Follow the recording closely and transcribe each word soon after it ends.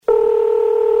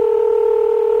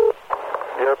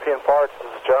European Parts.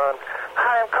 This is John.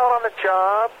 Hi, I'm calling on the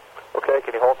job. Okay,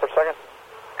 can you hold for a second?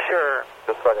 Sure.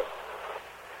 Just a second.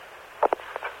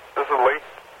 This is Lee.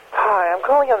 Hi, I'm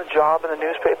calling on the job in the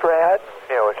newspaper ad.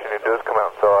 Yeah, what you need to do is come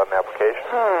out and fill out an application.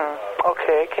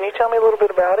 Okay, can you tell me a little bit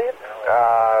about it?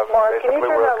 Mark, can you Basically,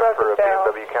 turn we're that looking for a record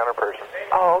down? BMW counter person.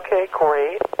 Oh, okay,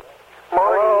 great.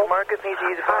 Marty, Hello? Marcus needs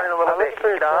you to phone in a little I'm bit. looking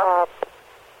for a job.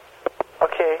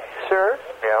 Okay, sir?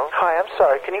 Yeah? Hi, I'm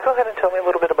sorry. Can you go ahead and tell me a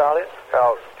little bit about it?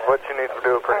 Now, what you need to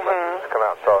do pretty much is come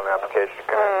out and fill out an application.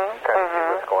 Kind of see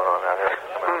what's going on out here.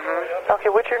 Okay,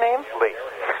 what's your name? Lee.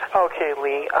 Okay,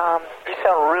 Lee. You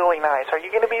sound really nice. Are you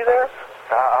going to be there?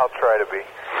 I'll try to be.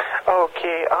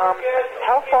 Okay,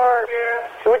 how far,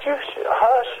 would you,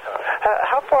 hush,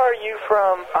 how far are you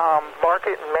from,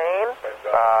 Market, Maine?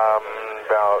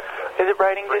 About Is it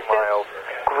riding 3 distance? miles.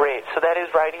 Great, so that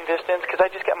is riding distance, because I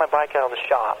just got my bike out of the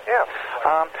shop. Yeah.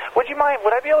 Would you mind,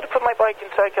 would I be able to put my bike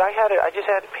inside? 'Cause I just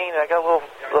had it painted, I got a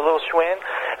little Schwinn,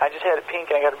 I just had it pink,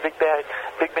 and I got a big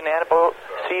banana boat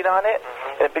seat on it,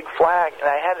 and a big flag, and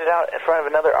I had it out in front of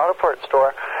another auto parts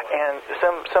store, and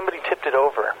somebody tipped it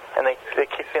over, and they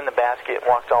kicked in the basket and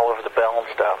walked all over the bell and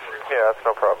stuff. Yeah, that's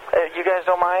no problem. You guys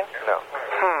don't mind? No.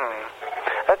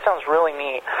 That sounds really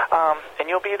neat. And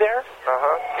you'll be there?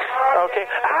 Uh-huh. Okay.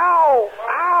 Ow!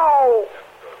 Ow!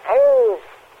 Oh!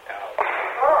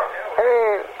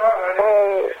 Hey!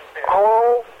 Hey!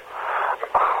 Hello?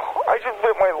 I just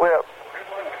bit my lip.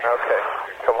 Okay.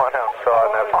 Come on out. Fill out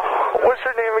an application. What's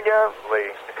your name again?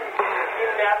 Lee.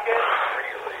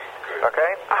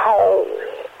 Okay? Ow!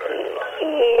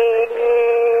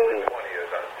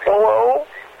 Hello?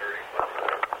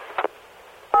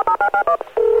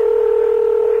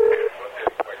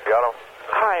 Got him.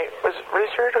 Hi,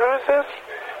 Richard, who is this?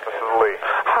 This is Lee.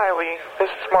 Hi, Lee. This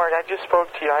is Mark. I just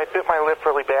spoke to you. I bit my lip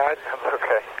really bad. That's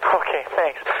okay. Okay,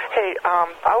 thanks. Hey,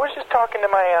 I was just talking to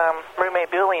my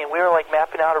roommate Billy, and we were like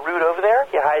mapping out a route over there.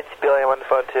 Yeah, hi, it's Billy. I'm on the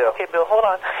phone, too. Okay, Bill, hold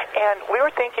on. And we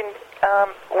were thinking,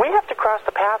 we have to cross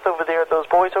the path over there, those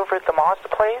boys over at the Mazda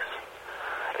place.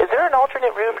 Is there an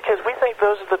alternate route? Because we think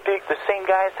those are the same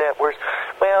guys that were,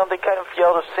 well, they kind of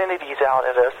yelled obscenities out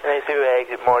at us. And they threw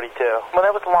eggs at Marty, too. Well,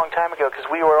 that was a long time ago, because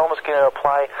we were almost going to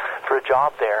apply for a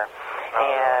job there.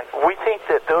 And we think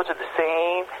that those are the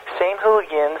same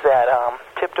hooligans that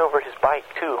tipped over his bike,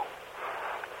 too.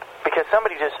 Because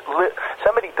somebody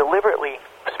deliberately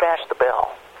smashed the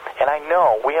bell. And I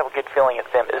know we have a good feeling it's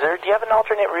them. Do you have an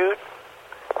alternate route?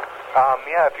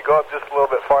 Yeah, if you go up just a little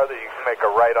bit farther, you can make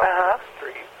a right on the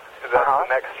street. That's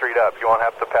the next street up. You won't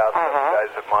have to pass those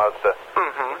guys at Mazda.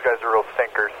 Those guys are real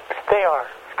stinkers. They are,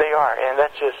 and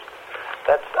that's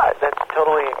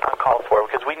totally uncalled for,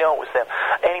 because we know it was them.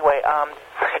 Anyway,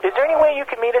 is there any way you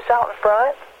can meet us out in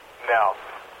front? No.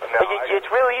 It's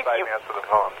really... I answer the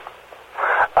phone.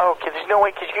 Okay, there's no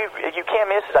way, because you can't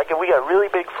miss us. We got a really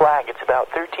big flag. It's about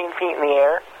 13 feet in the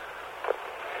air.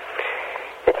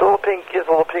 It's a little pink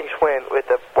Schwinn with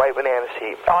a white banana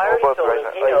seat. Oh, I already told him.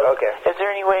 He knows. Okay. Is there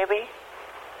any way, Lee?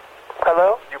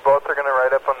 Hello? You both are going to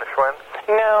ride up on the Schwinn?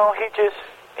 No,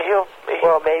 he'll...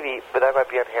 Well, maybe, but I might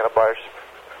be on handlebars.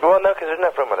 Well, no, because there's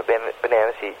enough room on a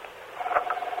banana seat.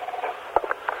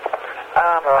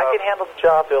 I can handle the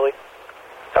job, Billy.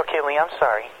 Okay, Lee, I'm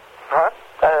sorry. Huh?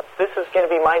 This is going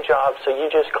to be my job, so you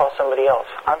just call somebody else.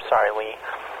 I'm sorry, Lee.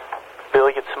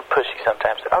 Billy gets some pushy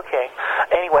sometimes. Okay.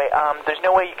 Anyway, there's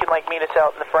no way you can, meet us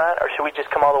out in the front, or should we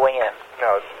just come all the way in?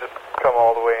 No, just come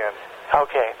all the way in.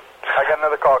 Okay. I got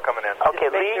another call coming in. Okay,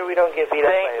 Just make Lee. sure we don't get beat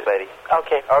up by anybody.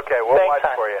 Okay. Okay, we'll Thanks, watch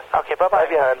hon. for you. Okay, bye-bye.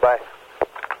 Love you, hon. Bye.